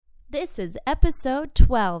This is episode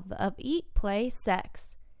 12 of Eat, Play,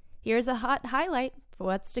 Sex. Here's a hot highlight for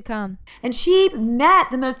what's to come. And she met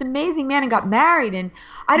the most amazing man and got married. And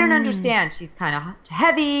I don't understand. She's kind of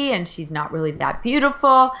heavy and she's not really that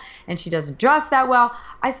beautiful and she doesn't dress that well.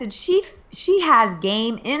 I said, she has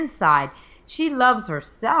game inside. She loves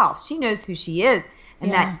herself. She knows who she is.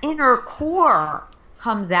 And that inner core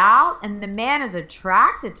comes out and the man is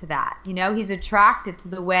attracted to that. You know, he's attracted to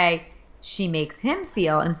the way she makes him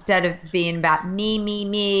feel instead of being about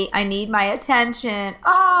me. I need my attention.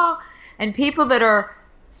 Oh, and people that are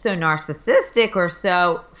so narcissistic or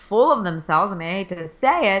so full of themselves, I mean, I hate to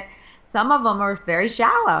say it, some of them are very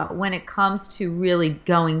shallow when it comes to really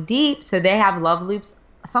going deep. So they have love loops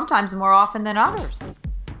sometimes more often than others.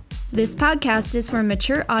 This podcast is for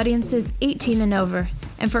mature audiences 18 and over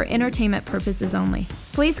and for entertainment purposes only.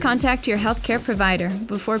 Please contact your healthcare provider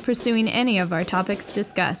before pursuing any of our topics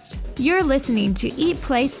discussed. You're listening to Eat,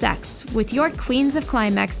 Play, Sex with your queens of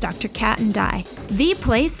climax, Dr. Kat and Di, the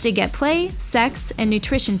place to get play, sex, and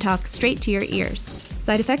nutrition talk straight to your ears.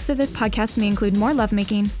 Side effects of this podcast may include more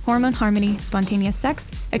lovemaking, hormone harmony, spontaneous sex,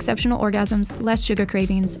 exceptional orgasms, less sugar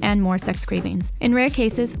cravings, and more sex cravings. In rare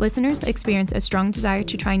cases, listeners experience a strong desire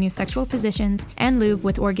to try new sexual positions and lube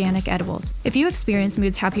with organic edibles. If you experience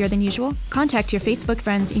moods happier than usual, contact your Facebook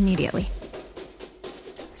friends immediately.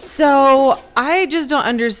 So I just don't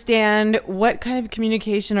understand what kind of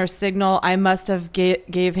communication or signal I must have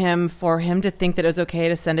gave him for him to think that it was okay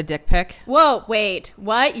to send a dick pic. Whoa, wait,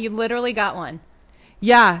 what? You literally got one.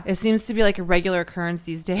 Yeah, it seems to be like a regular occurrence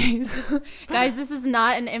these days. Guys, this is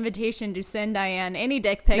not an invitation to send Diane any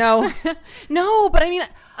dick pics. No, but I mean...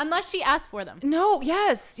 Unless she asked for them. No,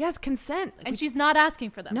 yes, consent. And she's not asking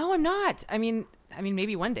for them. No, I'm not. I mean,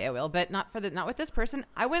 maybe one day I will, but not with this person.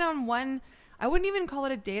 I went on one... I wouldn't even call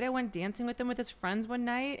it a date. I went dancing with him with his friends one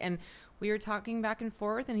night, and we were talking back and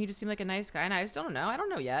forth, and he just seemed like a nice guy, and I just don't know. I don't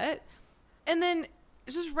know yet. And then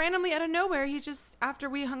just randomly out of nowhere, he just, after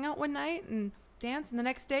we hung out one night and danced, and the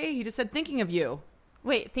next day he just said, thinking of you.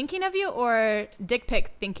 Wait, thinking of you or dick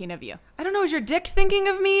pic thinking of you? I don't know. Is your dick thinking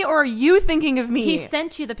of me or are you thinking of me? He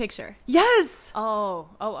sent you the picture. Yes. Oh.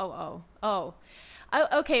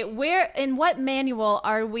 Okay, where in what manual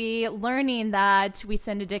are we learning that we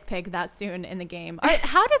send a dick pic that soon in the game?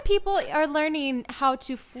 How do people are learning how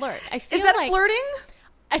to flirt? I feel Is that like flirting?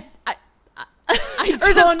 Or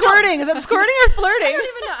is that squirting? Is that squirting or flirting? I don't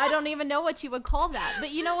even know. I don't even know what you would call that.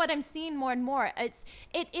 But you know what I'm seeing more and more?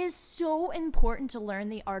 It is so important to learn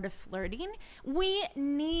the art of flirting. We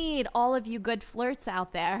need all of you good flirts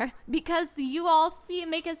out there because you all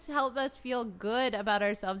help us feel good about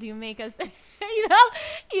ourselves. You make us,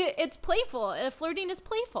 it's playful. Flirting is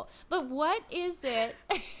playful. But what is it?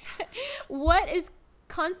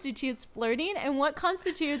 Constitutes flirting and what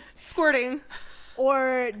constitutes squirting?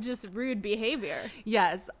 Or just rude behavior.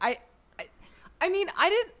 Yes.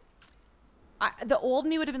 The old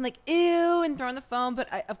me would have been like, ew, and throwing the phone.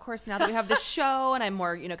 But of course, now that we have the show and I'm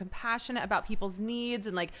more, compassionate about people's needs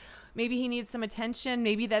and like maybe he needs some attention.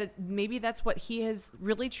 Maybe that's what he has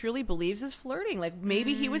really truly believes is flirting. Like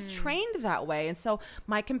maybe he was trained that way. And so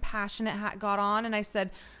my compassionate hat got on and I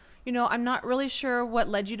said, I'm not really sure what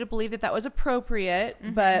led you to believe that was appropriate,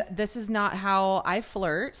 but this is not how I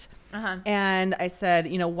flirt. And I said,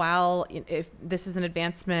 while if this is an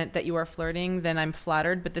advancement that you are flirting, then I'm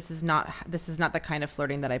flattered, but this is not the kind of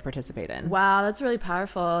flirting that I participate in. Wow, that's really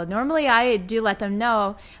powerful. Normally I do let them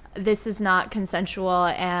know this is not consensual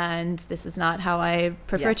and this is not how I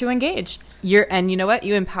prefer to engage. And you know what?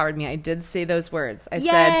 You empowered me. I did say those words.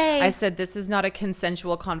 I said this is not a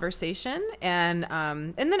consensual conversation. And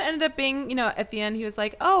then it ended up being, at the end he was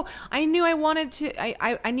like, oh, I knew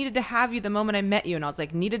I needed to have you the moment I met you. And I was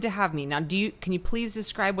like, needed to have me. Now, can you please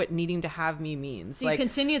describe what needing to have me means? So you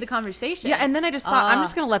continue the conversation. Yeah. And then I just thought, I'm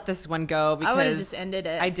just going to let this one go because I would have just ended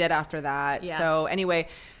it. I did after that. Yeah. So anyway,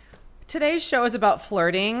 today's show is about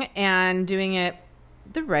flirting and doing it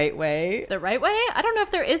the right way. The right way? I don't know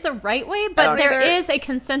if there is a right way, but there is a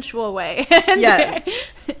consensual way. Yes.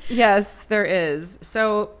 Yes, there is.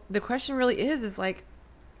 So the question really is like,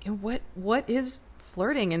 what is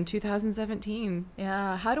flirting in 2017?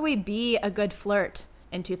 Yeah. How do we be a good flirt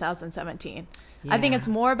in 2017? Yeah. I think it's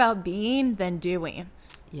more about being than doing.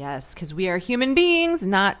 Yes, because we are human beings,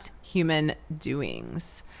 not human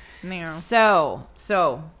doings. No.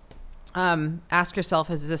 So ask yourself,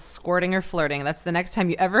 is this squirting or flirting? That's the next time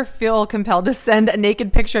you ever feel compelled to send a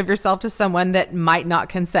naked picture of yourself to someone that might not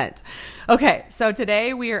consent. Okay, so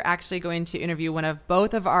today we are actually going to interview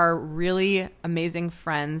both of our really amazing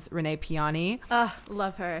friends, Renee Piani.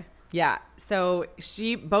 Love her. Yeah. So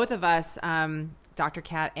both of us, Dr.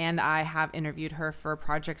 Kat and I have interviewed her for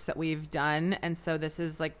projects that we've done. And so this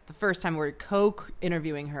is like the first time we're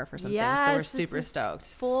co-interviewing her for something. Yes, so we're super stoked.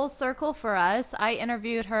 Full circle for us. I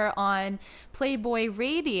interviewed her on Playboy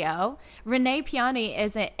Radio. Renee Piani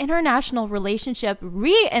is an international relationship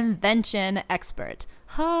reinvention expert.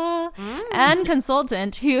 And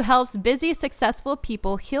consultant who helps busy, successful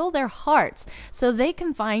people heal their hearts so they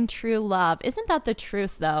can find true love. Isn't that the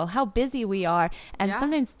truth, though? How busy we are, and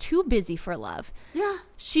sometimes too busy for love. Yeah.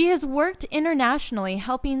 She has worked internationally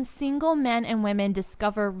helping single men and women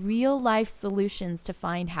discover real-life solutions to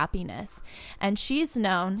find happiness. And she's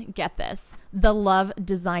known, get this, the love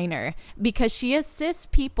designer, because she assists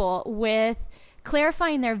people with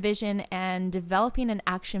clarifying their vision and developing an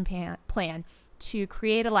action plan to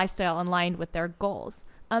create a lifestyle aligned with their goals.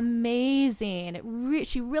 Amazing.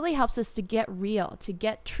 She really helps us to get real, to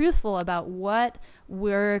get truthful about what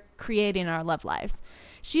we're creating in our love lives.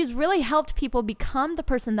 She's really helped people become the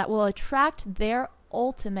person that will attract their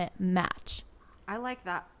ultimate match. I like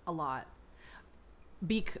that a lot.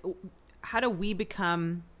 How do we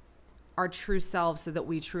become our true selves so that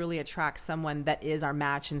we truly attract someone that is our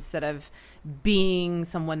match instead of being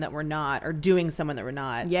someone that we're not, or doing someone that we're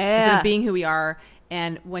not? Yeah. Instead of being who we are.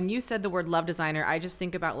 And when you said the word love designer, I just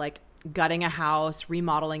think about like gutting a house,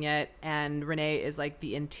 remodeling it. And Renee is like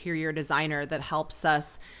the interior designer that helps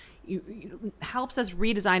us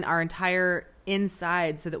redesign our entire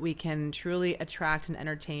inside so that we can truly attract and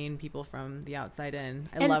entertain people from the outside in.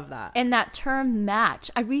 I love that. And that term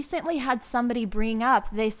match. I recently had somebody bring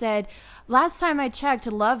up, they said, last time I checked,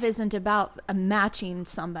 love isn't about matching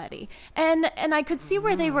somebody. And I could see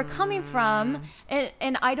where they were coming from.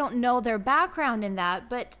 And I don't know their background in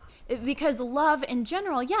that, but because love in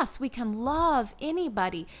general, yes, we can love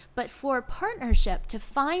anybody, but for partnership, to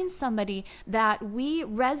find somebody that we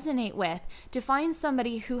resonate with, to find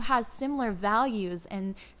somebody who has similar values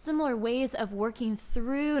and similar ways of working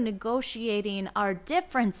through negotiating our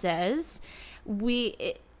differences,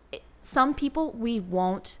 some people we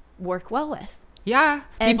won't work well with. Yeah.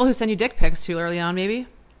 And people who send you dick pics too early on, maybe.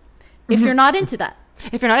 If you're not into that.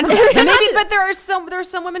 If you're not into it, maybe, but there are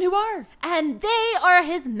some women who are, and they are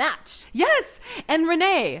his match. Yes. And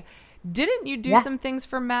Renee, didn't you do some things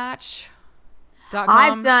for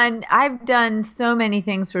Match.com? I've done so many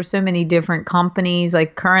things for so many different companies.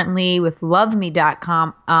 Like currently with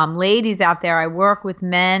LoveMe.com, ladies out there, I work with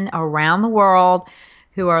men around the world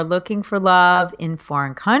who are looking for love in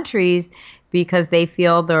foreign countries, because they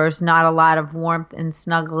feel there's not a lot of warmth and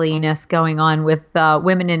snuggliness going on with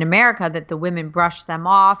women in America, that the women brush them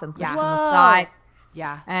off and push them aside.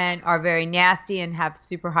 Yeah. And are very nasty and have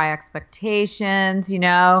super high expectations, you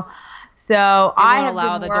know. So I have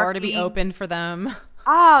allow been the door to be open for them.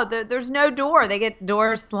 Oh, there's no door. They get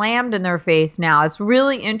doors slammed in their face now. It's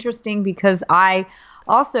really interesting because I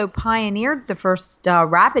also pioneered the first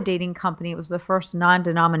rapid dating company. It was the first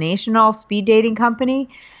non-denominational speed dating company.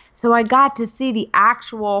 So I got to see the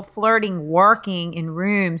actual flirting working in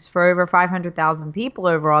rooms for over 500,000 people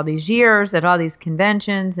over all these years at all these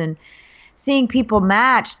conventions, and seeing people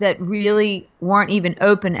match that really weren't even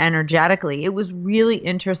open energetically. It was really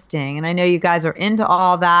interesting. And I know you guys are into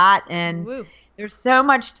all that. And there's so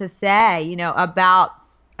much to say, you know, about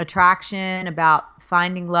attraction, about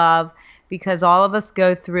finding love, because all of us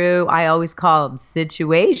go through, I always call them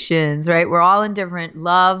situations, right? We're all in different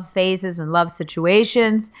love phases and love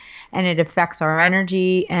situations, and it affects our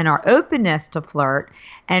energy and our openness to flirt.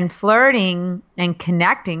 And flirting and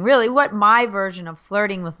connecting, really what my version of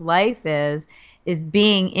flirting with life is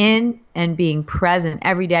being in and being present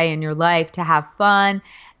every day in your life, to have fun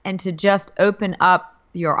and to just open up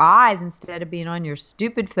your eyes instead of being on your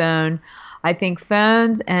stupid phone. I think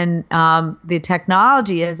phones and the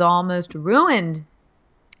technology has almost ruined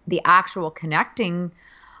the actual connecting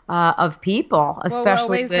of people,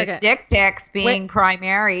 especially with dick pics being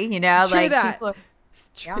primary, you know. True like that. People are,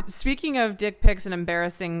 Speaking of dick pics and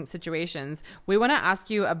embarrassing situations, we want to ask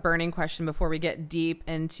you a burning question before we get deep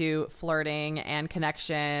into flirting and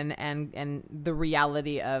connection and the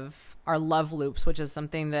reality of our love loops, which is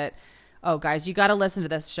something that, oh guys, you got to listen to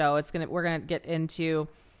this show. We're going to get into, you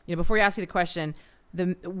know, before we ask you the question,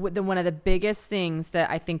 the one of the biggest things that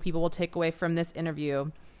I think people will take away from this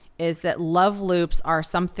interview is that love loops are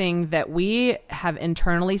something that we have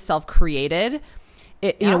internally self-created.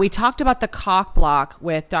 You know, we talked about the cock block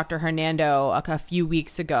with Dr. Hernando a few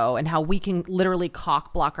weeks ago, and how we can literally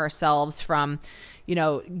cock block ourselves from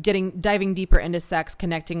diving deeper into sex,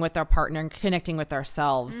 connecting with our partner and connecting with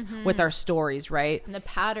ourselves, with our stories, right? And the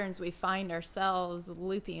patterns we find ourselves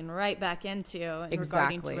looping right back into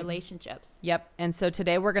regarding to relationships. Yep. And so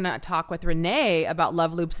today we're going to talk with Renee about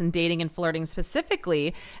love loops and dating and flirting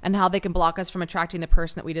specifically, and how they can block us from attracting the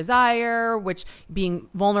person that we desire, which being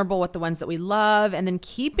vulnerable with the ones that we love, and then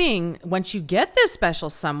keeping, once you get this special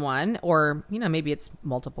someone, or, maybe it's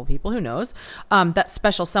multiple people, who knows, that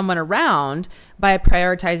special someone around, by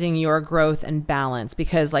prioritizing your growth and balance.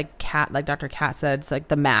 Because like Dr. Kat said, it's like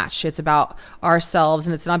the match. It's about ourselves,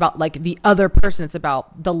 and it's not about like the other person. It's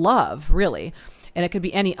about the love, really. And it could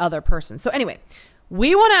be any other person. So anyway,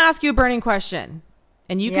 we want to ask you a burning question,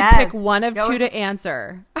 and you can pick one of two to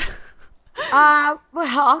answer.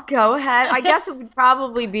 Well, go ahead. I guess it would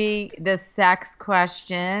probably be the sex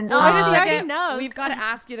question. She already knows. We've got to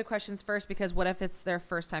ask you the questions first, because what if it's their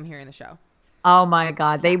first time hearing the show? Oh my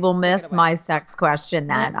God, they will miss my sex question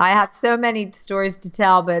then. I had so many stories to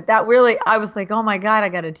tell, but that really, I was like, oh my God, I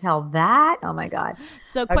got to tell that. Oh my God.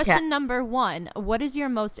 So question number 1, what is your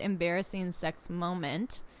most embarrassing sex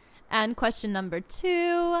moment? And question number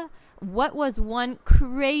 2, what was one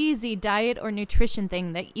crazy diet or nutrition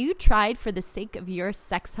thing that you tried for the sake of your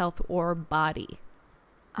sex health or body?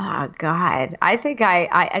 Oh God, I think I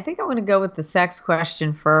want to go with the sex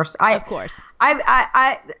question first. Of course. I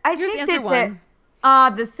think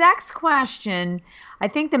that the sex question, I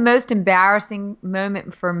think the most embarrassing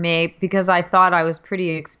moment for me, because I thought I was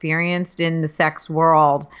pretty experienced in the sex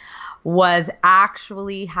world, was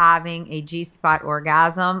actually having a G-spot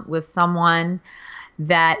orgasm with someone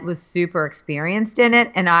that was super experienced in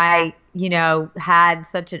it. And I, had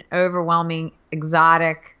such an overwhelming,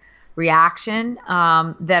 exotic reaction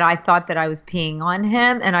that I thought that I was peeing on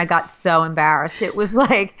him, and I got so embarrassed. It was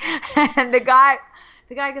like, and the guy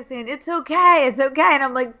kept saying, it's okay, and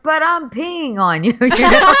I'm like, but I'm peeing on you. So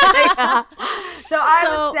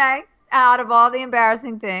I would say, out of all the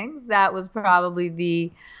embarrassing things, that was probably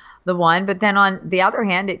the one. But then on the other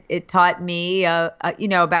hand, it taught me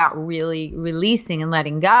about really releasing and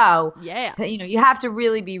letting go. You have to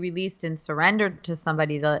really be released and surrendered to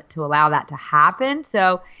somebody to allow that to happen.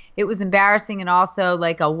 So it was embarrassing, and also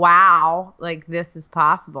like a wow, like this is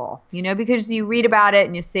possible, because you read about it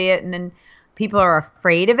and you see it, and then people are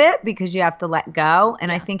afraid of it because you have to let go.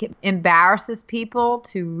 And I think it embarrasses people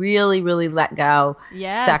to really, really let go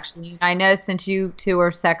sexually. I know, since you two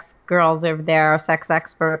are sex girls over there, sex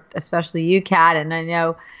expert, especially you, Kat, and I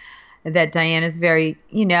know that Diane is very,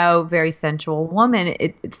 very sensual woman.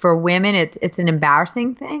 For women, it's an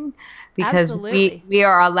embarrassing thing, because we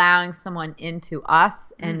are allowing someone into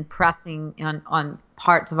us and pressing on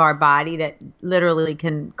parts of our body that literally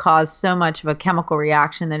can cause so much of a chemical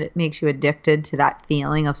reaction that it makes you addicted to that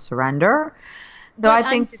feeling of surrender. So I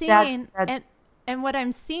think that's and what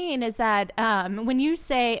I'm seeing is that when you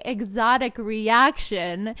say exotic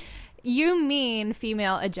reaction, you mean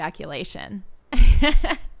female ejaculation.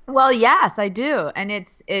 Well, yes, I do. And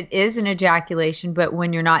it is an ejaculation, but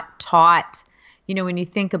when you're not taught, when you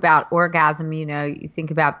think about orgasm, you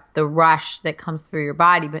think about the rush that comes through your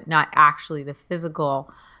body, but not actually the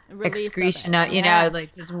physical excretion,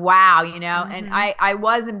 like just wow, and I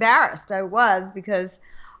was embarrassed. I was, because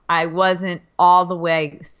I wasn't all the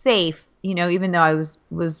way safe, even though I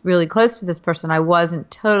was really close to this person, I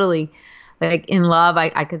wasn't totally like in love.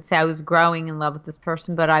 I could say I was growing in love with this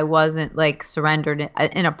person, but I wasn't like surrendered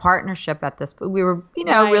in a partnership at this. But we were,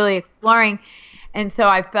 really exploring. And so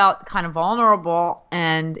I felt kind of vulnerable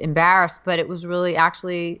and embarrassed, but it was really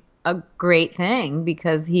actually a great thing,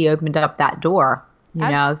 because he opened up that door.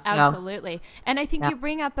 Absolutely. And I think you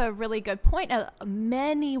bring up a really good point.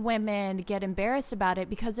 Many women get embarrassed about it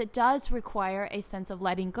because it does require a sense of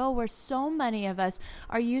letting go, where so many of us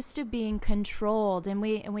are used to being controlled, and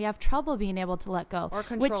we have trouble being able to let go, or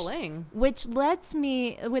controlling, which leads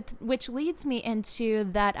me into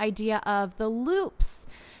that idea of the loops.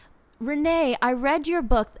 Renee, I read your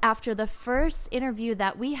book after the first interview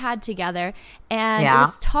that we had together, and it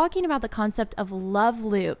was talking about the concept of love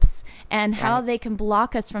loops and how they can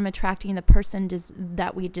block us from attracting the person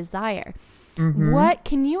that we desire. What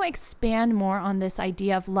can you expand more on this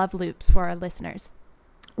idea of love loops for our listeners?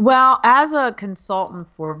 Well, as a consultant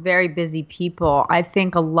for very busy people, I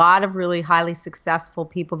think a lot of really highly successful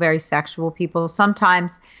people, very sexual people,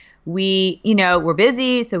 sometimes we're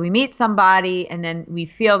busy, so we meet somebody and then we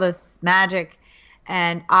feel this magic.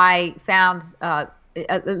 And I found,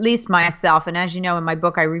 at least myself, and as you know, in my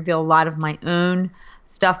book, I reveal a lot of my own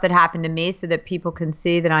stuff that happened to me so that people can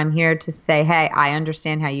see that I'm here to say, hey, I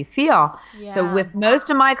understand how you feel. So with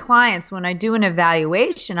most of my clients, when I do an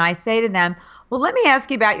evaluation, I say to them, Well, let me ask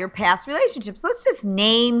you about your past relationships. Let's just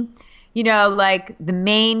name, like the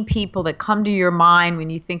main people that come to your mind when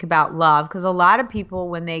you think about love. Because a lot of people,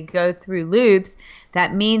 when they go through loops,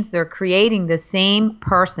 that means they're creating the same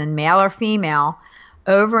person, male or female,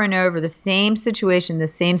 over and over, the same situation, the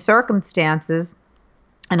same circumstances.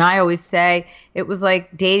 And I always say it was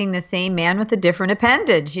like dating the same man with a different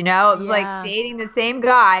appendage. It was like dating the same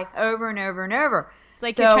guy over and over and over. It's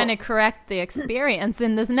like you're trying to correct the experience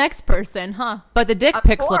in the next person, huh? But the dick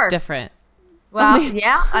pics look different. Well,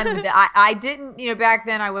 yeah. I didn't, back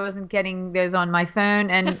then I wasn't getting those on my phone.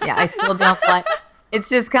 And yeah, I still don't like. It's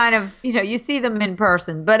just kind of, you see them in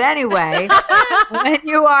person. But anyway, when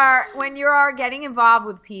you are getting involved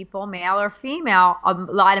with people, male or female, a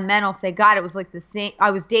lot of men will say, God, it was like the same. I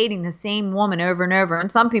was dating the same woman over and over.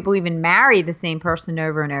 And some people even marry the same person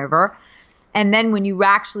over and over. And then when you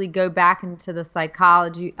actually go back into the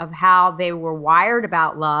psychology of how they were wired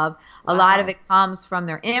about love, a lot of it comes from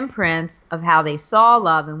their imprints of how they saw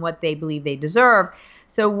love and what they believe they deserve.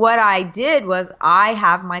 So what I did was I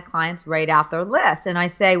have my clients write out their list. And I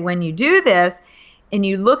say, when you do this and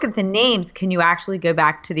you look at the names, can you actually go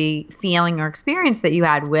back to the feeling or experience that you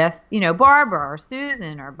had with, Barbara or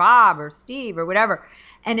Susan or Bob or Steve or whatever.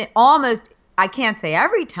 And it almost, I can't say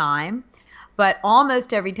every time, but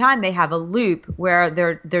almost every time they have a loop where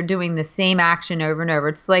they're doing the same action over and over.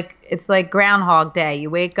 It's like Groundhog Day.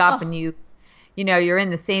 You wake up and you're in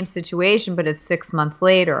the same situation, but it's 6 months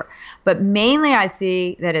later. But mainly I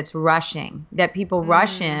see that it's rushing, that people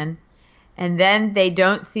rush in and then they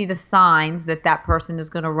don't see the signs that person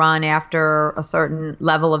is going to run after a certain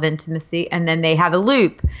level of intimacy. And then they have a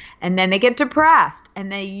loop and then they get depressed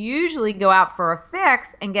and they usually go out for a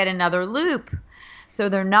fix and get another loop. So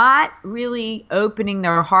they're not really opening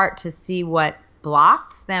their heart to see what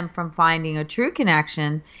blocks them from finding a true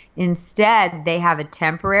connection. Instead, they have a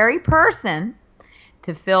temporary person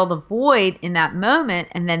to fill the void in that moment,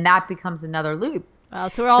 and then that becomes another loop. Wow,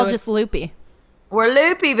 so we're all just loopy. We're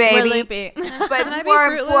loopy, baby. We're loopy. But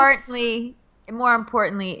more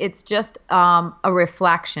importantly, it's just a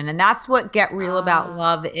reflection. And that's what Get Real About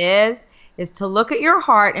Love is to look at your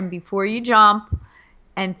heart, and before you jump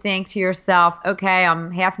and think to yourself, okay,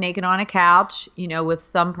 I'm half naked on a couch, with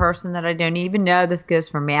some person that I don't even know. This goes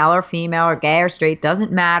for male or female or gay or straight,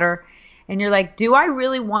 doesn't matter. And you're like, do I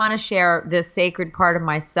really want to share this sacred part of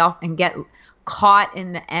myself and get caught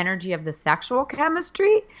in the energy of the sexual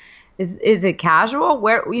chemistry? Is it casual?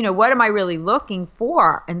 Where, what am I really looking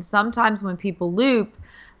for? And sometimes when people loop,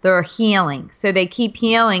 they're healing. So they keep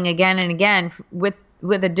healing again and again with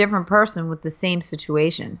a different person with the same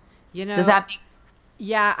situation. Does that make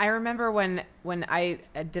Yeah, I remember when I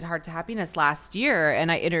did Heart to Happiness last year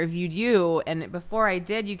and I interviewed you, and before I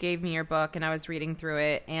did, you gave me your book and I was reading through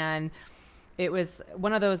it, and it was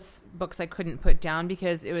one of those books I couldn't put down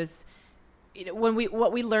because it was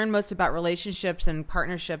what we learn most about relationships and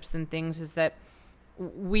partnerships and things is that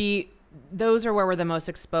those are where we're the most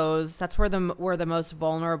exposed. That's where we're the most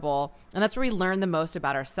vulnerable, and that's where we learn the most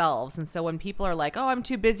about ourselves. And so when people are like, "Oh, I'm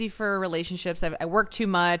too busy for relationships. I work too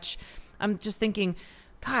much," I'm just thinking,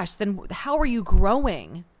 gosh, then how are you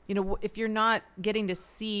growing? If you're not getting to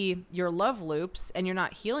see your love loops and you're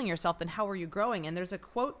not healing yourself, then how are you growing? And there's a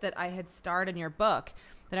quote that I had starred in your book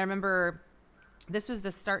that I remember. This was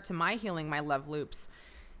the start to my healing my love loops.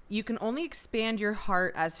 You can only expand your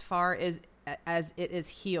heart as far as it is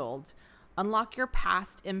healed. Unlock your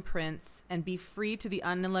past imprints and be free to the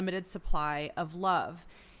unlimited supply of love.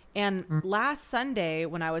 And last Sunday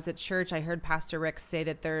when I was at church, I heard Pastor Rick say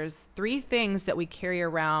that there's 3 things that we carry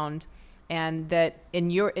around, and that in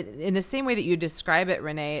the same way that you describe it,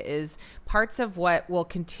 Renee, is parts of what will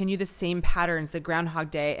continue the same patterns, the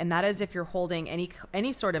Groundhog Day. And that is if you're holding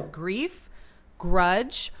any sort of grief,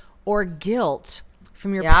 grudge, or guilt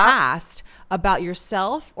from your past about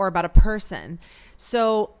yourself or about a person.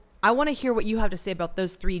 So I want to hear what you have to say about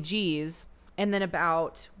those 3 G's, and then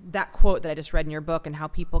about that quote that I just read in your book and how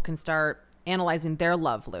people can start analyzing their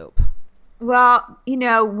love loop. Well,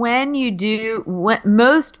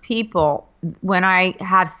 most people, when I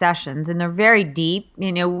have sessions and they're very deep,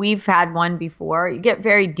 we've had one before, you get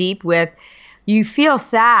very deep with, you feel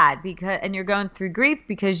sad and you're going through grief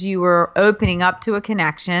because you were opening up to a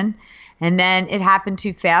connection and then it happened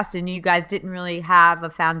too fast and you guys didn't really have a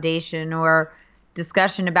foundation or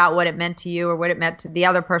discussion about what it meant to you or what it meant to the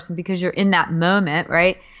other person because you're in that moment,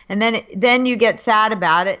 right? And then you get sad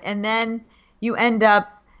about it, and then you end up,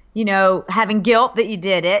 having guilt that you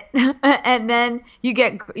did it, and then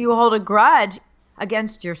you hold a grudge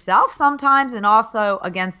against yourself sometimes and also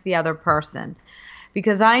against the other person.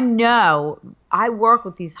 because I know I work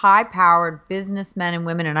with these high-powered businessmen and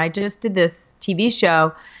women, and I just did this TV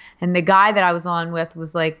show, and the guy that I was on with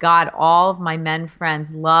was like, God, all of my men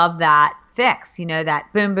friends love that fix, that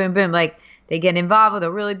boom, boom, boom. Like, they get involved with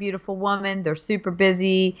a really beautiful woman. They're super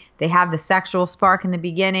busy. They have the sexual spark in the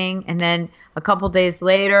beginning. And then a couple days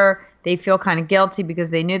later, they feel kind of guilty because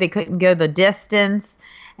they knew they couldn't go the distance.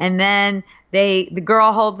 And then the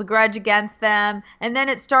girl holds a grudge against them. And then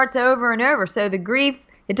it starts over and over. So the grief,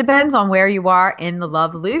 it depends on where you are in the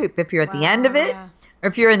love loop. If you're at the end of it, or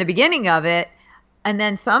if you're in the beginning of it. And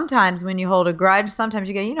then sometimes when you hold a grudge, sometimes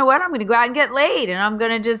you go, you know what, I'm going to go out and get laid, and I'm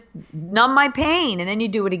going to just numb my pain. And then you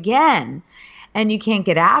do it again, and you can't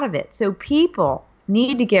get out of it. So people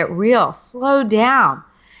need to get real, slow down.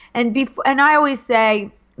 And I always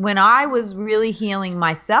say, when I was really healing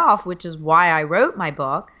myself, which is why I wrote my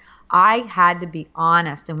book, I had to be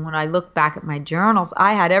honest. And when I look back at my journals,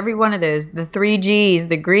 I had every one of those, the 3 Gs,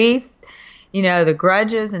 the grief, the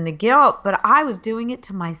grudges and the guilt, but I was doing it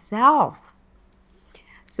to myself.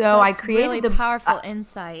 So That's I created really powerful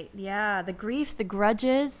insight. Yeah, the grief, the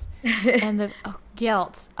grudges, and the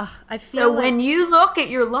guilt. I feel so when you look at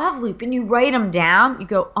your love loop and you write them down, you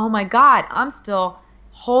go, oh my God, I'm still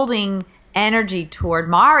holding energy toward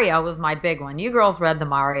Mario. Was my big one. You girls read the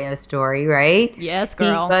Mario story, right? Yes,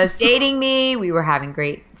 girl. He was dating me. We were having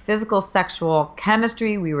great physical, sexual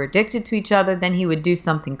chemistry. We were addicted to each other. Then he would do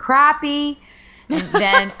something crappy.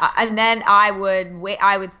 And then I would wait.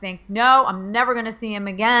 I would think, no, I'm never going to see him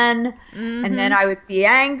again. Mm-hmm. And then I would be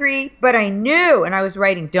angry, but I knew, and I was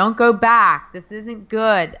writing, don't go back. This isn't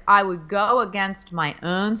good. I would go against my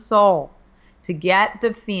own soul to get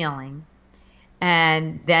the feeling.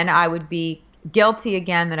 And then I would be guilty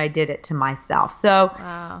again that I did it to myself. So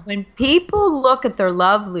when people look at their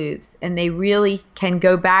love loops and they really can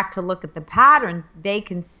go back to look at the pattern, they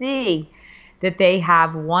can see that they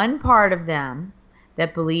have one part of them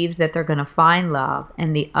that believes that they're going to find love,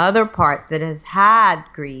 and the other part that has had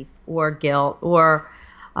grief or guilt or,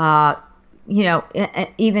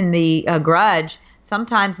 even the grudge.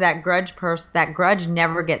 Sometimes that grudge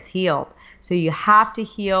never gets healed. So you have to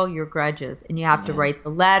heal your grudges, and you have to write the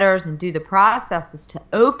letters and do the processes to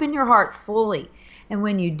open your heart fully. And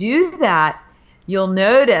when you do that, you'll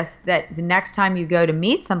notice that the next time you go to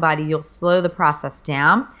meet somebody, you'll slow the process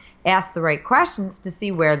down. Ask the right questions to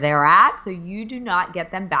see where they're at so you do not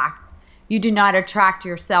get them back. You do not attract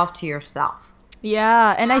yourself to yourself.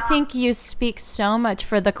 Yeah, and I think you speak so much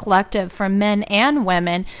for the collective, for men and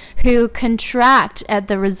women who contract at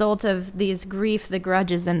the result of these grief, the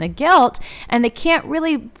grudges, and the guilt, and they can't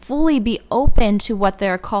really fully be open to what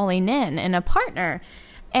they're calling in a partner.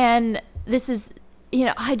 And this is,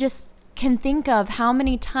 I just can think of how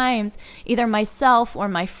many times either myself or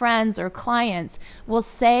my friends or clients will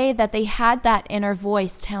say that they had that inner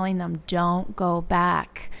voice telling them, don't go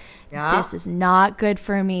back. Yeah. This is not good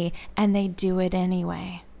for me. And they do it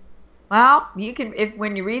anyway. Well, you can,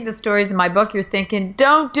 when you read the stories in my book, you're thinking,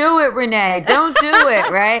 don't do it, Renee, don't do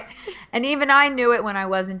it, right? And even I knew it when I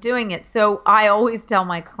wasn't doing it. So I always tell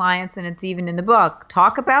my clients, and it's even in the book,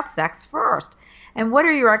 talk about sex first. And what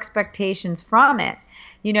are your expectations from it?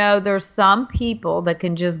 There's some people that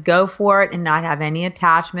can just go for it and not have any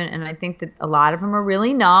attachment. And I think that a lot of them are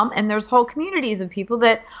really numb. And there's whole communities of people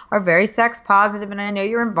that are very sex positive. And I know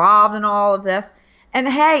you're involved in all of this. And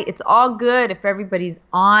hey, it's all good if everybody's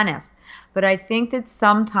honest. But I think that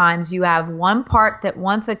sometimes you have one part that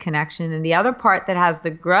wants a connection and the other part that has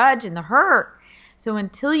the grudge and the hurt. So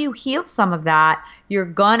until you heal some of that, you're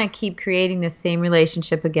going to keep creating the same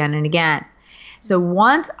relationship again and again. So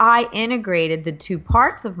once I integrated the two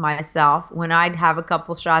parts of myself, when I'd have a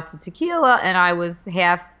couple shots of tequila and I was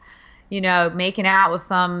half, making out with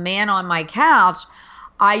some man on my couch,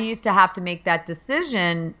 I used to have to make that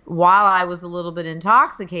decision while I was a little bit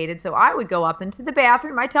intoxicated. So I would go up into the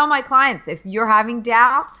bathroom. I tell my clients, if you're having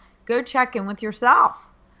doubt, go check in with yourself.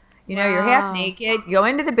 You're half naked, go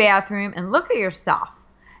into the bathroom and look at yourself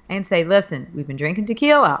and say, listen, we've been drinking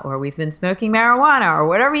tequila, or we've been smoking marijuana, or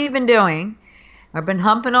whatever you've been doing. I've been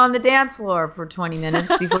humping on the dance floor for 20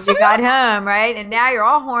 minutes before you got home, right? And now you're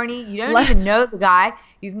all horny. You don't even know the guy.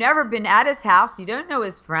 You've never been at his house. You don't know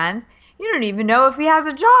his friends. You don't even know if he has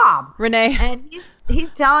a job. Renee. And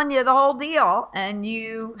he's telling you the whole deal, and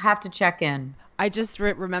you have to check in. I just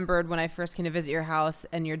remembered when I first came to visit your house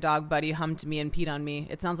and your dog Buddy humped me and peed on me.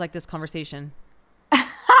 It sounds like this conversation.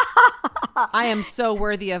 I am so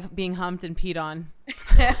worthy of being humped and peed on.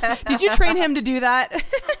 Did you train him to do that?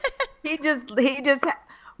 He just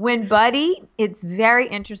when Buddy, it's very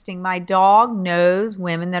interesting. My dog knows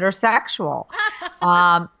women that are sexual.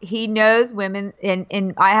 He knows women,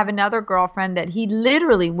 and I have another girlfriend that he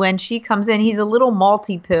literally, when she comes in, he's a little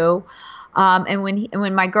Maltipoo. And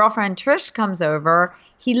when my girlfriend Trish comes over,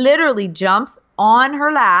 he literally jumps on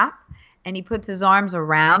her lap and he puts his arms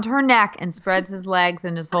around her neck and spreads his legs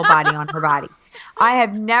and his whole body on her body. I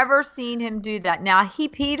have never seen him do that. Now, he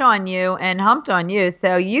peed on you and humped on you,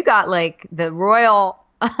 so you got like the royal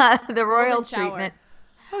treatment.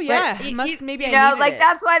 Oh yeah, maybe I needed like it.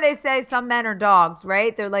 That's why they say some men are dogs,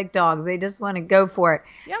 right? They're like dogs; they just want to go for it.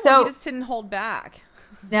 Yeah, so he just didn't hold back.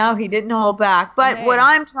 No, he didn't hold back. But what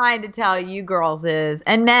I'm trying to tell you girls is,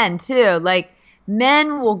 and men too, like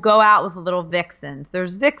men will go out with little vixens.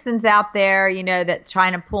 There's vixens out there, that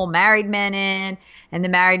trying to pull married men in, and the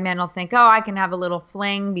married men will think, oh, I can have a little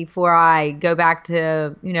fling before I go back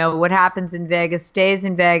to, what happens in Vegas stays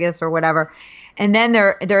in Vegas or whatever. And then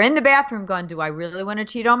they're in the bathroom going, do I really want to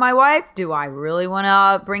cheat on my wife? Do I really want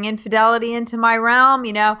to bring infidelity into my realm?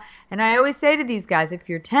 And I always say to these guys, if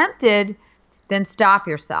you're tempted, then stop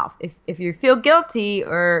yourself. If you feel guilty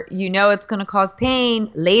or it's going to cause pain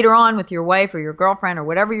later on with your wife or your girlfriend or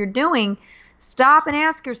whatever you're doing, stop and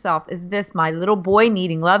ask yourself, is this my little boy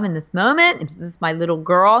needing love in this moment? Is this my little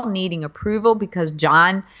girl needing approval because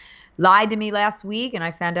John lied to me last week and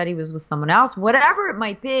I found out he was with someone else? Whatever it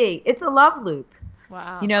might be, it's a love loop.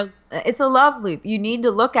 Wow. It's a love loop. You need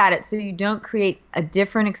to look at it so you don't create a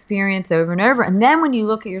different experience over and over. And then when you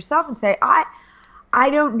look at yourself and say, I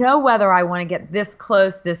don't know whether I want to get this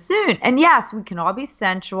close this soon. And yes, we can all be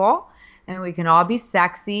sensual and we can all be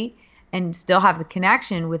sexy and still have the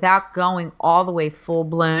connection without going all the way full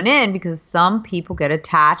blown in, because some people get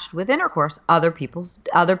attached with intercourse. Other people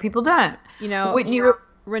don't.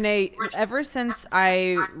 Renee, ever since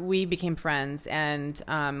we became friends and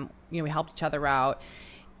we helped each other out,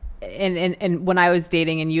 and when I was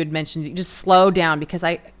dating and you had mentioned just slow down, because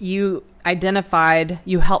you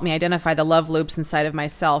helped me identify the love loops inside of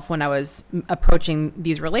myself when I was approaching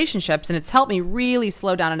these relationships, and it's helped me really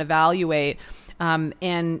slow down and evaluate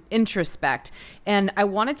and introspect. And I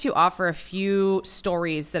wanted to offer a few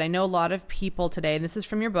stories that I know a lot of people today, and this is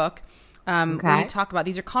from your book, where you talk about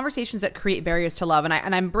these are conversations that create barriers to love. And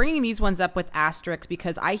I'm bringing these ones up with asterisks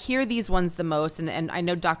because I hear these ones the most. And I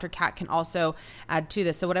know Dr. Kat can also add to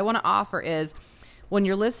this. So what I want to offer is, when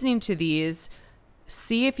you're listening to these,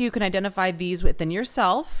 see if you can identify these within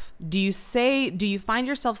yourself. Do you find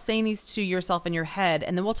yourself saying these to yourself in your head?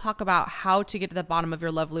 And then we'll talk about how to get to the bottom of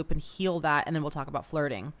your love loop and heal that. And then we'll talk about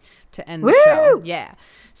flirting to end the show. Yeah.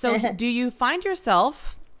 So do you find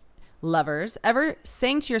yourself, lovers, ever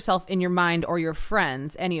saying to yourself in your mind or your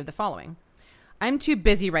friends any of the following? I'm too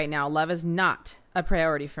busy right now. Love is not a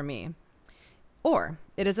priority for me. Or,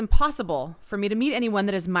 it is impossible for me to meet anyone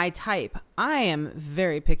that is my type. I am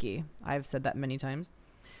very picky. I've said that many times.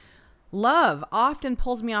 Love often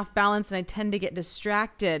pulls me off balance and I tend to get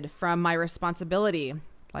distracted from my responsibility.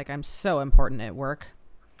 Like I'm so important at work.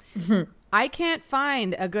 I can't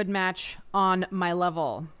find a good match on my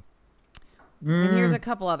level. And here's a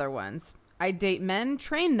couple other ones. I date men,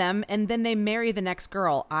 train them, and then they marry the next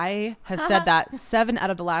girl. I have said that 7 out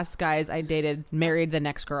of the last guys I dated married the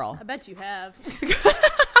next girl. I bet you have.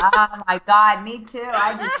 Oh my God, me too.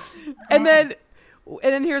 And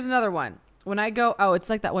then here's another one. When I go, it's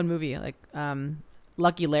like that one movie, like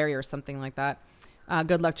Lucky Larry or something like that.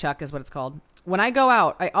 Good Luck Chuck is what it's called. When I go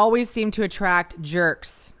out, I always seem to attract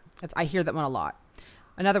jerks. I hear that one a lot.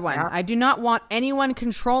 Another one. Yeah. I do not want anyone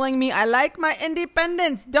controlling me. I like my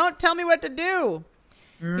independence. Don't tell me what to do.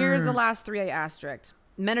 Here's the last 3 I asterisked.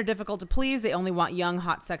 Men are difficult to please. They only want young,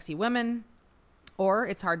 hot, sexy women. Or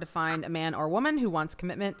it's hard to find a man or woman who wants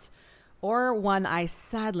commitment. Or one I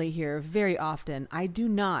sadly hear very often. I do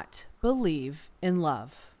not believe in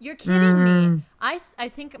love. You're kidding me. I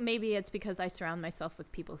think maybe it's because I surround myself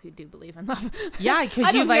with people who do believe in love. Yeah,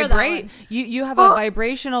 because you vibrate. You have a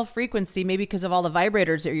vibrational frequency, maybe because of all the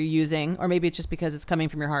vibrators that you're using, or maybe it's just because it's coming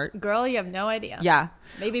from your heart. Girl, you have no idea. Yeah.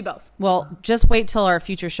 Maybe both. Well, just wait till our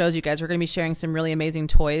future shows, you guys. We're going to be sharing some really amazing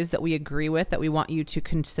toys that we agree with, that we want you to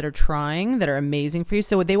consider trying, that are amazing for you.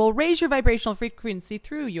 So they will raise your vibrational frequency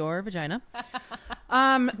through your vagina.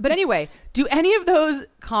 But anyway, do any of those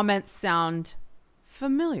comments sound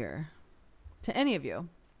familiar to any of you?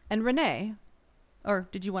 And Renee, or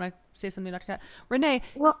did you want to say something, Dr. Kat? Renee,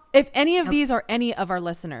 if any of these are any of our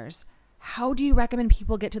listeners, how do you recommend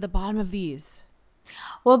people get to the bottom of these?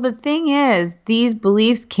 Well, the thing is, these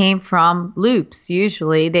beliefs came from loops.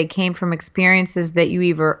 Usually they came from experiences that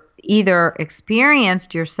you either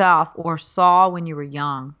experienced yourself or saw when you were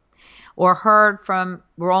young. or heard from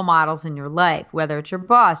role models in your life, whether it's your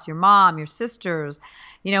boss, your mom, your sisters.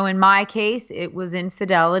 You know, in my case, it was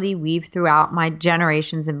infidelity weaved throughout my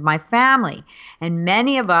generations in my family. And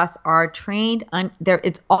many of us are trained,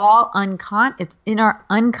 it's all it's in our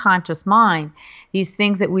unconscious mind, these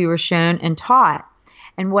things that we were shown and taught.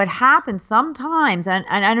 And what happens sometimes, and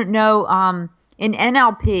I don't know, in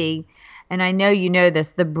NLP, and I know you know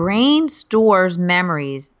this, the brain stores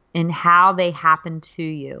memories in how they happen to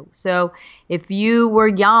you. So if you were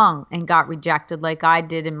young and got rejected like I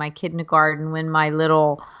did in my kindergarten when my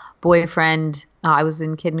little boyfriend, I was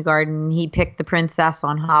in kindergarten, he picked the princess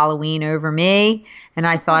on Halloween over me, and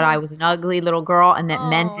I thought I was an ugly little girl, and that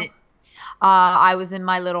meant it. I was in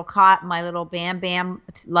my little Bam Bam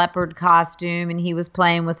leopard costume, and he was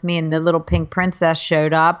playing with me, and the little pink princess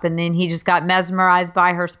showed up, and then he just got mesmerized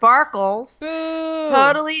by her sparkles. Boo!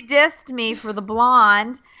 Totally dissed me for the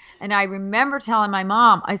blonde. And I remember telling my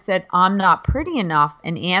mom, I said, I'm not pretty enough.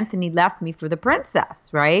 And Anthony left me for the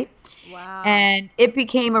princess, right? Wow. And it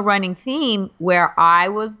became a running theme where I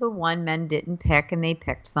was the one men didn't pick and they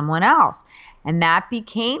picked someone else. And that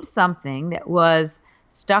became something that was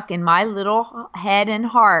stuck in my little head and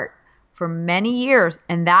heart for many years.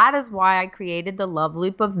 And that is why I created the love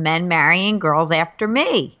loop of men marrying girls after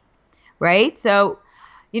me, right? So,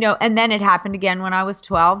 you know, and then it happened again when I was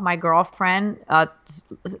 12. My girlfriend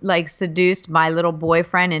seduced my little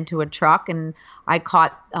boyfriend into a truck, and I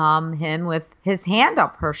caught him with his hand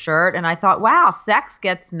up her shirt, and I thought, wow, sex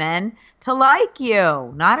gets men to like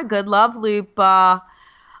you. Not a good love loop or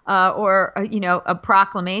a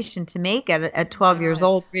proclamation to make at 12 years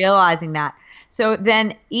old, realizing that. So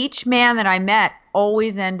then each man that I met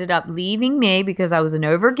always ended up leaving me because I was an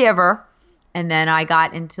overgiver. And then I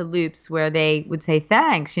got into loops where they would say,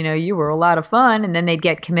 thanks, you know, you were a lot of fun. And then they'd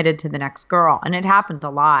get committed to the next girl. And it happened a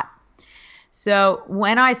lot. So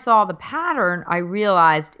when I saw the pattern, I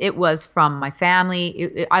realized it was from my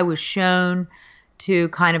family. I was shown to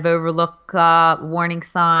kind of overlook warning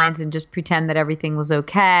signs and just pretend that everything was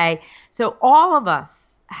okay. So all of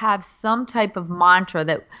us have some type of mantra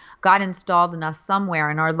that got installed in us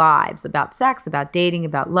somewhere in our lives about sex, about dating,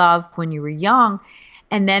 about love when you were young.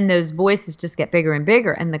 And then those voices just get bigger and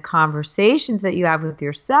bigger. And the conversations that you have with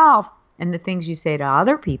yourself and the things you say to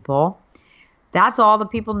other people, that's all the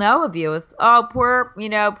people know of you is, oh,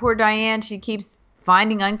 poor Diane, she keeps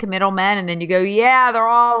finding uncommittal men. And then you go, yeah, they're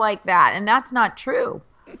all like that. And that's not true.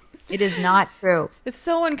 It is not true. It's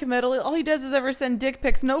so uncommittal. All he does is ever send dick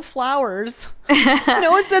pics, no flowers.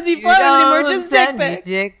 No one sends me flowers anymore, just dick pics.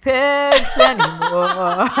 Dick pics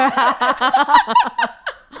anymore.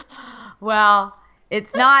 Well,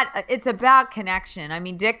 it's about connection. I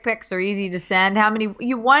mean, dick pics are easy to send.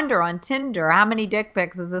 You wonder on Tinder, how many dick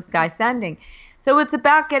pics is this guy sending? So it's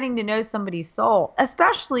about getting to know somebody's soul,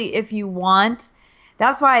 especially if you want.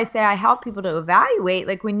 That's why I say I help people to evaluate.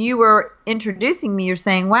 Like when you were introducing me, you're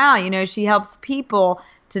saying, wow, you know, she helps people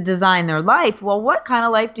to design their life. Well, what kind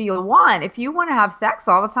of life do you want? If you want to have sex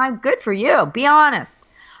all the time, good for you. Be honest.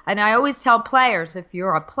 And I always tell players, if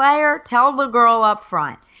you're a player, tell the girl up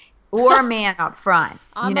front. Or a man up front.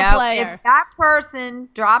 I'm a player. If that person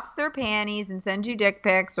drops their panties and sends you dick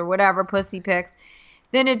pics or whatever, pussy pics,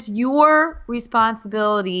 then it's your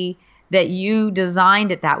responsibility that you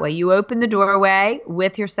designed it that way. You opened the doorway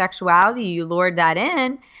with your sexuality. You lured that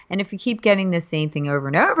in. And if you keep getting the same thing over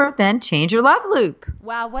and over, then change your love loop.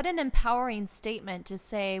 Wow, what an empowering statement to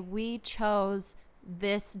say we chose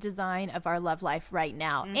this design of our love life right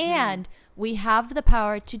now. Mm-hmm. And we have the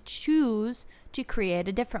power to choose to create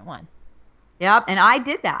a different one. Yep, and I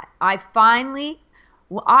did that. I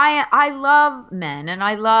love men and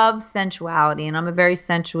I love sensuality, and I'm a very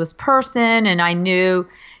sensuous person, and I knew,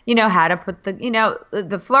 you know, how to put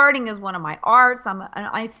the flirting is one of my arts.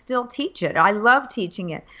 I still teach it. I love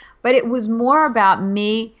teaching it. But it was more about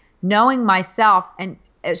me knowing myself, and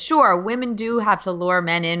sure, women do have to lure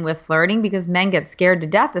men in with flirting because men get scared to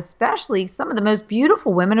death, especially some of the most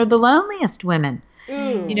beautiful women are the loneliest women.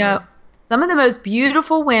 You know, some of the most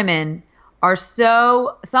beautiful women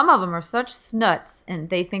some of them are such snuts, and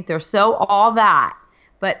they think they're so all that,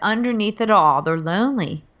 but underneath it all, they're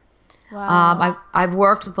lonely. Wow. I've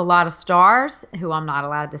worked with a lot of stars who I'm not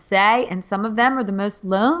allowed to say, and some of them are the most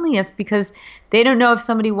loneliest because they don't know if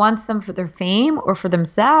somebody wants them for their fame or for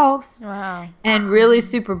themselves. Wow. And really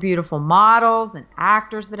super beautiful models and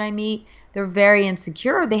actors that I meet, they're very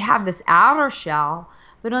insecure. They have this outer shell,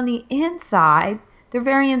 but on the inside, they're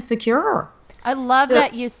very insecure. I love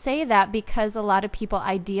that you say that, because a lot of people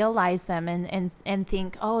idealize them and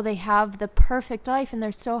think, oh, they have the perfect life and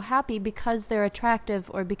they're so happy because they're attractive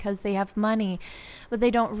or because they have money. But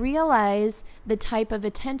they don't realize the type of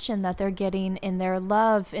attention that they're getting in their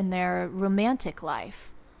love, in their romantic life.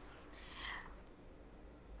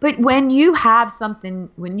 But when you have something,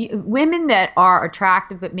 women that are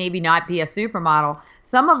attractive but maybe not be a supermodel,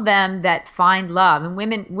 some of them that find love,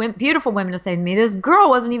 and beautiful women will say to me, this girl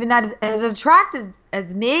wasn't even that as attractive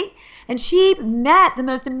as me, and she met the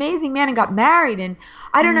most amazing man and got married, and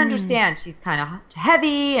I don't understand. She's kind of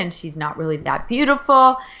heavy, and she's not really that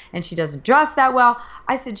beautiful, and she doesn't dress that well.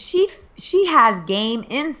 I said, she has game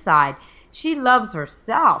inside. She loves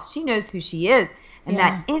herself. She knows who she is, and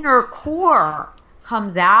that inner core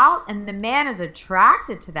comes out, and the man is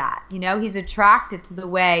attracted to that. He's attracted to the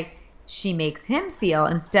way she makes him feel,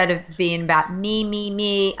 instead of being about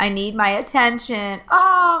me, I need my attention.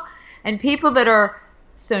 Oh, and people that are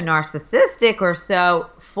so narcissistic or so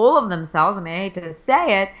full of themselves, I hate to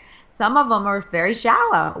say it, some of them are very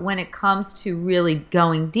shallow when it comes to really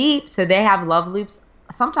going deep. So they have love loops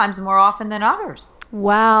sometimes more often than others.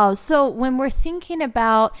 Wow. So when we're thinking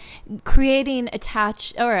about creating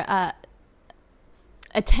attention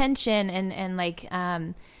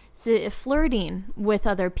and flirting with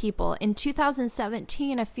other people in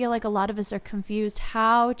 2017, I feel like a lot of us are confused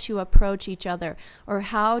how to approach each other, or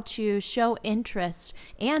how to show interest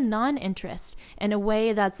and non-interest in a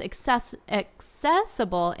way that's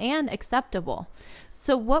accessible and acceptable.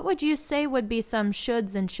 So what would you say would be some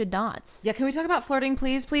shoulds and should nots? Yeah, can we talk about flirting,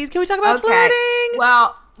 please? Can we talk about flirting?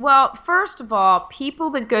 Well, first of all, people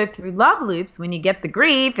that go through love loops, when you get the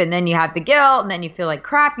grief and then you have the guilt and then you feel like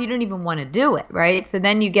crap, you don't even want to do it, right? So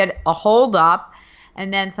then you get a hold up,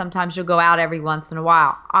 and then sometimes you'll go out every once in a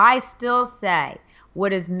while. I still say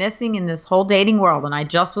what is missing in this whole dating world, and I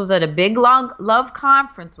just was at a big love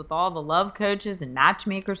conference with all the love coaches and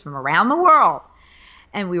matchmakers from around the world,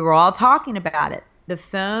 and we were all talking about it. The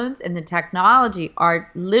phones and the technology are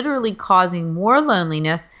literally causing more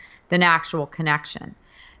loneliness than actual connection.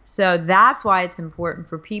 So that's why it's important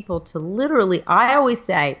for people to literally, I always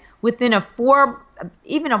say, within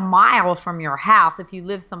even a mile from your house, if you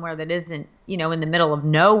live somewhere that isn't, in the middle of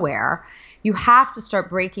nowhere, you have to start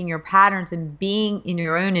breaking your patterns and being in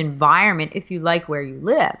your own environment if you like where you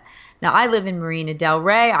live. Now, I live in Marina Del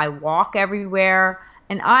Rey. I walk everywhere,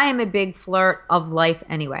 and I am a big flirt of life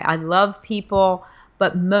anyway. I love people.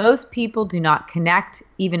 But most people do not connect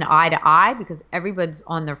even eye to eye, because everybody's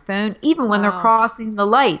on their phone, even when they're crossing the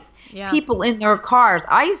lights. Yeah. People in their cars.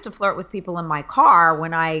 I used to flirt with people in my car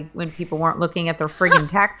when people weren't looking at their friggin'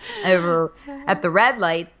 text over at the red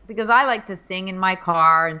lights, because I like to sing in my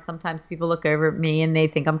car, and sometimes people look over at me and they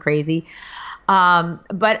think I'm crazy.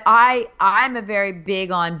 But I'm a very big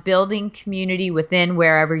on building community within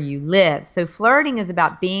wherever you live. So flirting is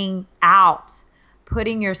about being out,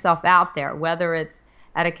 putting yourself out there, whether it's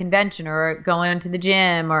at a convention or going to the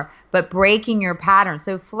gym, but breaking your pattern.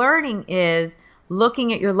 So flirting is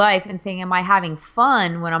looking at your life and saying, am I having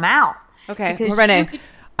fun when I'm out? Okay, Renee,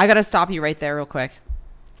 I got to stop you right there real quick.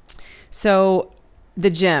 So the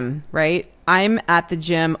gym, right? I'm at the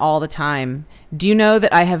gym all the time. Do you know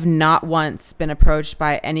that I have not once been approached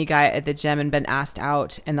by any guy at the gym and been asked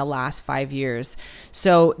out in the last 5 years?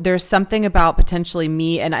 So there's something about potentially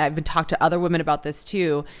me, and I've been talked to other women about this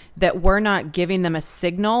too, that we're not giving them a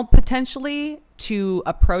signal potentially to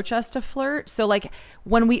approach us to flirt. So like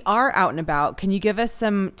when we are out and about, can you give us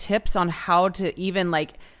some tips on how to even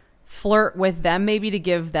like flirt with them, maybe to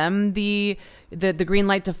give them the green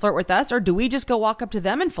light to flirt with us? Or do we just go walk up to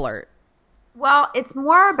them and flirt? Well, it's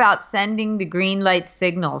more about sending the green light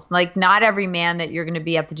signals. Like, not every man that you're going to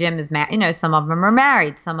be at the gym is married. Some of them are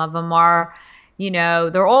married. Some of them are,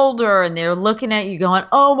 they're older and they're looking at you going,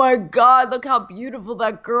 oh my God, look how beautiful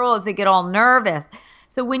that girl is. They get all nervous.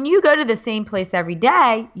 So when you go to the same place every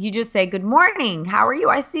day, you just say, good morning. How are you?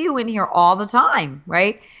 I see you in here all the time,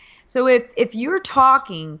 right? So if you're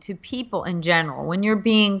talking to people in general, when you're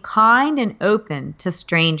being kind and open to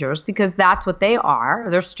strangers, because that's what they are,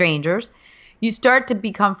 they're strangers, you start to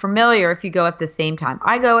become familiar if you go at the same time.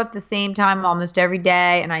 I go at the same time almost every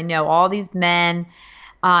day, and I know all these men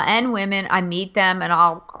and women. I meet them, and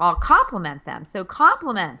I'll compliment them. So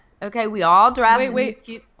compliments. Okay, we all dress. Wait.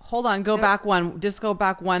 Cute. Hold on. Go back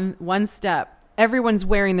one step. Everyone's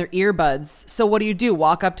wearing their earbuds. So what do?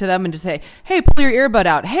 Walk up to them and just say, hey, pull your earbud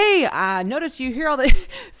out. Hey, notice you hear all the...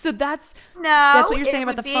 So that's what you're saying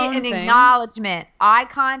about the phone thing. An acknowledgement, eye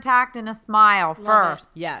contact, and a smile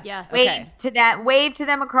first. Yes. Wave to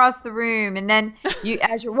them across the room. And then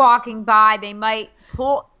as you're walking by, they might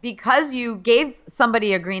pull, because you gave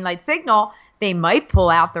somebody a green light signal, they might pull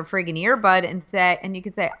out their friggin' earbud and you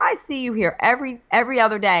could say, I see you here every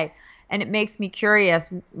other day. And it makes me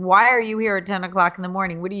curious. Why are you here at 10 o'clock in the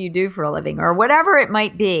morning? What do you do for a living? Or whatever it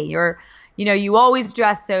might be. Or, you always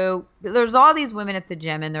dress. So there's all these women at the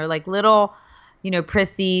gym and they're like little,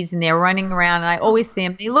 prissies, and they're running around. And I always see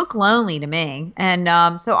them. They look lonely to me. And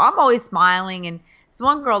so I'm always smiling. And this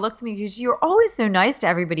one girl looks at me and goes, you're always so nice to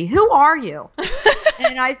everybody. Who are you?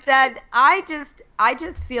 And I said, I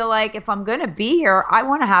just feel like if I'm going to be here, I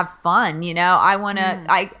want to have fun. I want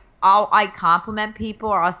to, I compliment people,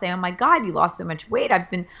 or I'll say, oh my God, you lost so much weight. I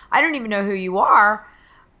don't even know who you are,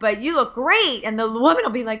 but you look great. And the woman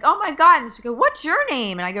will be like, oh my God. And she'll go, what's your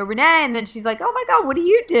name? And I go, Renee. And then she's like, oh my God, what do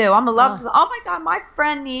you do? I'm a love. Oh my God, my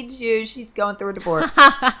friend needs you. She's going through a divorce.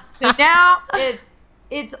 So now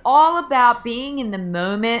it's all about being in the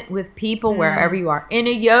moment with people wherever you are. In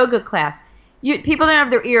a yoga class, people don't have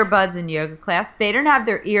their earbuds in yoga class. They don't have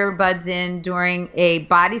their earbuds in during a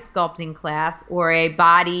body sculpting class or a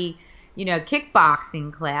body,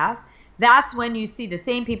 kickboxing class. That's when you see the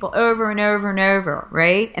same people over and over and over,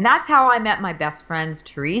 right? And that's how I met my best friends,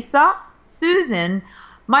 Teresa, Susan.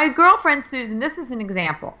 My girlfriend, Susan, this is an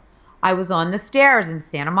example. I was on the stairs in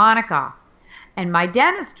Santa Monica, and my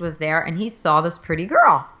dentist was there, and he saw this pretty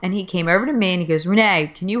girl. And he came over to me, and he goes,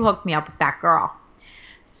 Renee, can you hook me up with that girl?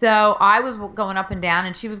 So I was going up and down,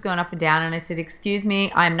 and she was going up and down, and I said, excuse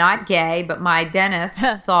me, I'm not gay, but my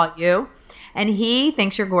dentist saw you, and he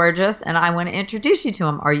thinks you're gorgeous, and I want to introduce you to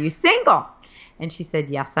him. Are you single? And she said,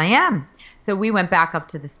 yes, I am. So we went back up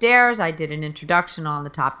to the stairs. I did an introduction on the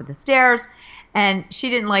top of the stairs, and she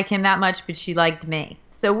didn't like him that much, but she liked me.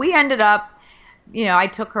 So we ended up, I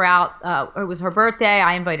took her out. It was her birthday.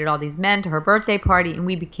 I invited all these men to her birthday party, and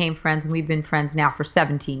we became friends, and we've been friends now for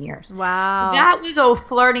 17 years. Wow. That was a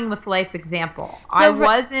flirting with life example. So I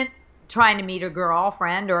wasn't trying to meet a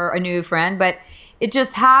girlfriend or a new friend, but it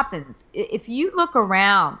just happens. If you look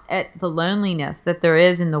around at the loneliness that there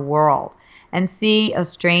is in the world and see a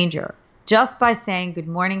stranger, just by saying, good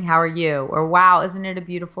morning, how are you? Or, wow, isn't it a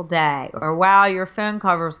beautiful day? Or, wow, your phone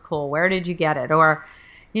cover's cool. Where did you get it? Or,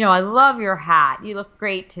 I love your hat. You look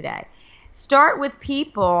great today. Start with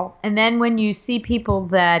people, and then when you see people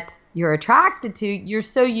that you're attracted to, you're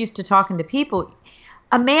so used to talking to people.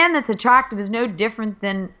 A man that's attractive is no different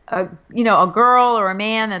than a girl, or a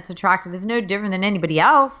man that's attractive is no different than anybody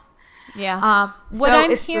else. Yeah. What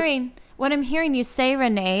I'm hearing you say,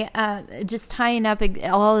 Renee, just tying up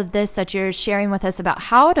all of this that you're sharing with us about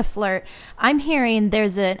how to flirt, I'm hearing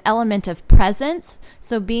there's an element of presence.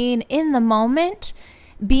 So being in the moment,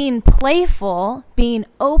 being playful, being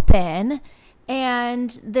open,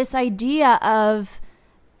 and this idea of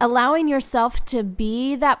allowing yourself to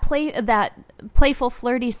be that playful,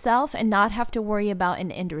 flirty self and not have to worry about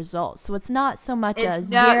an end result. So it's not so much a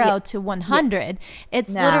 0 to 100.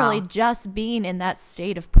 It's literally just being in that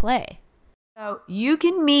state of play. So you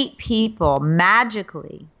can meet people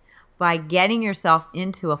magically by getting yourself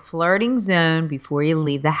into a flirting zone before you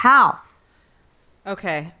leave the house.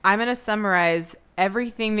 Okay, I'm going to summarize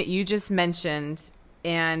everything that you just mentioned.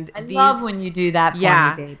 And I love when you do that for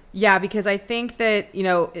me, babe. Yeah, because I think that,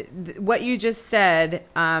 what you just said,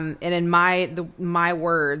 and in my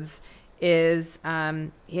words is,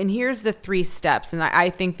 and here's the 3 steps. And I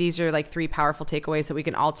think these are like 3 powerful takeaways that we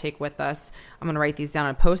can all take with us. I'm going to write these down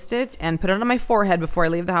and post it and put it on my forehead before I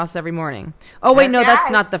leave the house every morning. Oh, wait, no, that's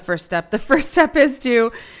not the first step. The first step is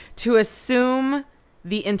to assume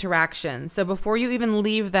the interaction. So before you even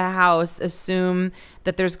leave the house, assume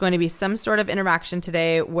that there's going to be some sort of interaction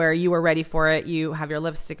today where you are ready for it. You have your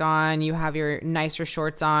lipstick on, you have your nicer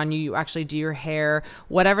shorts on, you actually do your hair,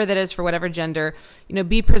 whatever that is for whatever gender.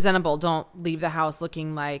 Be presentable. Don't leave the house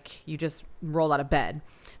looking like you just rolled out of bed.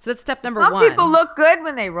 So that's step number 1. Some people look good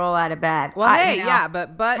when they roll out of bed. Well,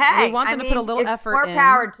 but hey, we want them to put a little effort in. More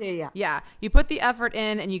power to you. Yeah, you put the effort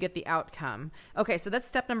in and you get the outcome. Okay, so that's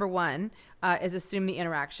step number 1, is assume the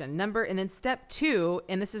interaction. And then step 2,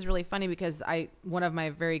 and this is really funny because one of my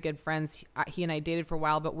very good friends, he and I dated for a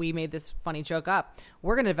while, but we made this funny joke up.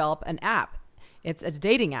 We're going to develop an app. It's a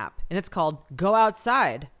dating app, and it's called Go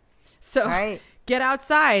Outside. So get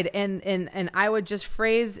outside, and I would just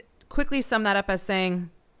quickly sum that up as saying,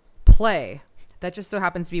 play. That just so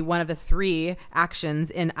happens to be one of the 3 actions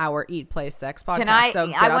in our Eat, Play, Sex podcast.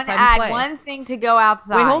 I want to add one thing to go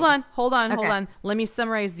outside. Wait, hold on. Let me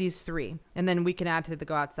summarize these 3, and then we can add to the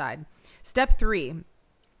go outside. Step 3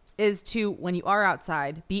 is to, when you are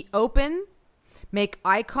outside, be open, make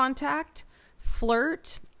eye contact,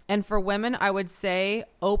 flirt, and for women, I would say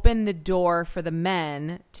open the door for the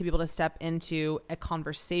men to be able to step into a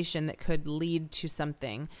conversation that could lead to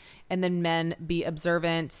something. and then men be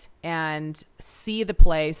observant and see the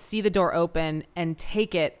play, see the door open, and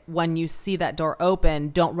take it when you see that door open.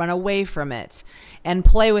 Don't run away from it, and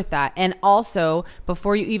play with that. And also,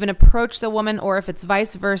 before you even approach the woman, or if it's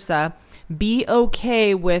vice versa, be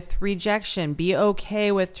okay with rejection. Be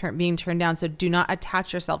okay with being turned down. So do not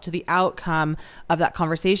attach yourself to the outcome of that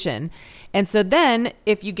conversation. And so then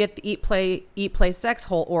if you get the eat, play, sex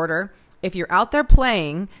whole order, if you're out there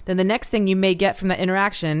playing, then the next thing you may get from that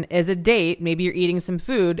interaction is a date. Maybe you're eating some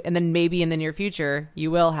food, and then maybe in the near future,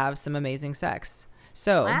 you will have some amazing sex.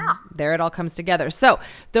 So There it all comes together. So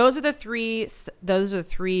those are the three,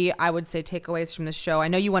 I would say, takeaways from the show. I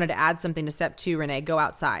know you wanted to add something to step 2, Renee. Go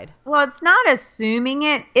outside. Well, it's not assuming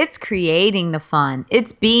it. It's creating the fun.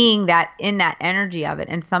 It's being in that energy of it.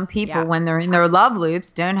 And some people, when they're in their love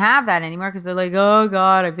loops, don't have that anymore because they're like, oh,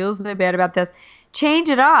 God, I feel so bad about this. Change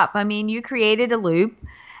it up. I mean, you created a loop,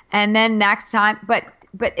 and then next time, but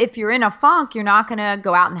if you're in a funk, you're not going to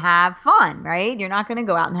go out and have fun, right? You're not going to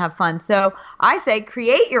go out and have fun. So I say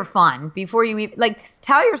create your fun before you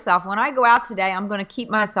tell yourself, when I go out today, I'm going to keep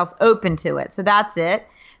myself open to it. So that's it.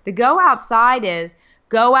 The go outside is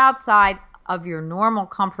go outside of your normal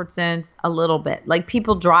comfort zones a little bit. Like,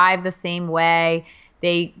 people drive the same way.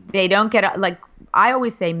 They don't get, like, I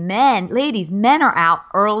always say, men are out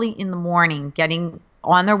early in the morning, getting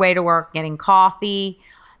on their way to work, getting coffee,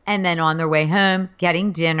 and then on their way home,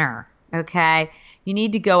 getting dinner, okay? You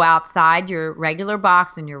need to go outside your regular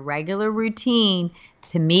box and your regular routine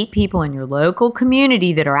to meet people in your local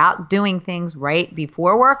community that are out doing things right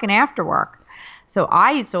before work and after work. So I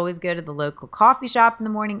used to always go to the local coffee shop in the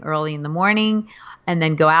morning, early in the morning, and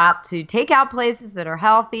then go out to takeout places that are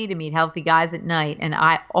healthy to meet healthy guys at night. And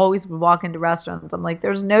I always would walk into restaurants. I'm like,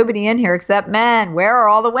 there's nobody in here except men. Where are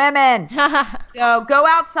all the women? So go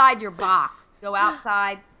outside your box. Go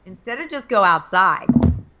outside. Instead of just go outside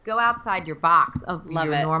your box of your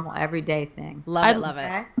normal everyday thing. Love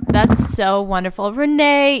it. That's so wonderful.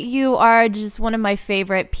 Renee, you are just one of my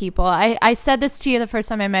favorite people. I said this to you the first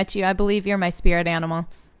time I met you. I believe you're my spirit animal.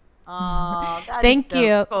 Oh, that's Thank so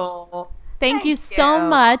you. Cool. Thank you so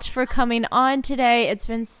much for coming on today. It's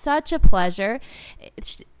been such a pleasure.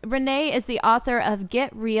 Renee is the author of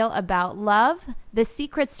Get Real About Love, The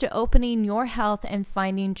Secrets to Opening Your Health and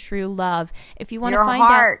Finding True Love. If you want to find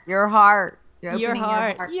out your heart. You're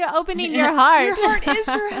opening your heart. Your heart is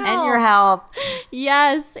your health. And your health.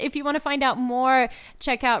 Yes. If you want to find out more,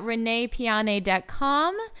 check out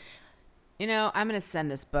reneepiane.com. You know, I'm going to send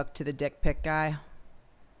this book to the dick pic guy.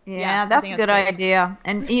 Yeah, that's a good idea.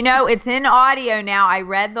 And, it's in audio now. I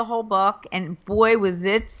read the whole book, and boy, was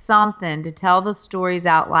it something to tell the stories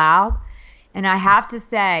out loud. And I have to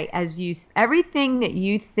say, everything that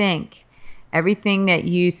you think, everything that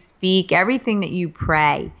you speak, everything that you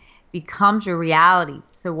pray becomes your reality.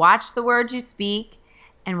 So watch the words you speak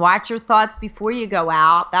and watch your thoughts before you go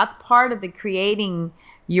out. That's part of the creating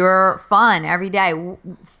your fun every day.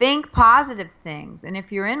 Think positive things. And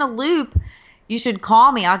if you're in a loop, you should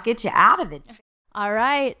call me. I'll get you out of it. All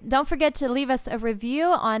right. Don't forget to leave us a review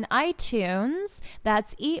on iTunes.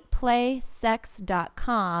 That's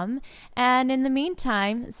eatplaysex.com. And in the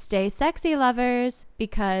meantime, stay sexy, lovers,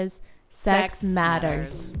 because sex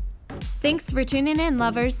matters. Thanks for tuning in,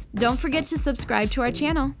 lovers. Don't forget to subscribe to our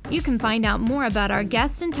channel. You can find out more about our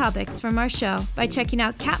guests and topics from our show by checking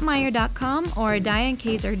out katmeyer.com or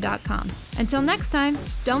dianekaiser.com. Until next time,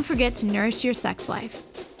 don't forget to nourish your sex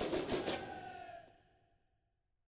life.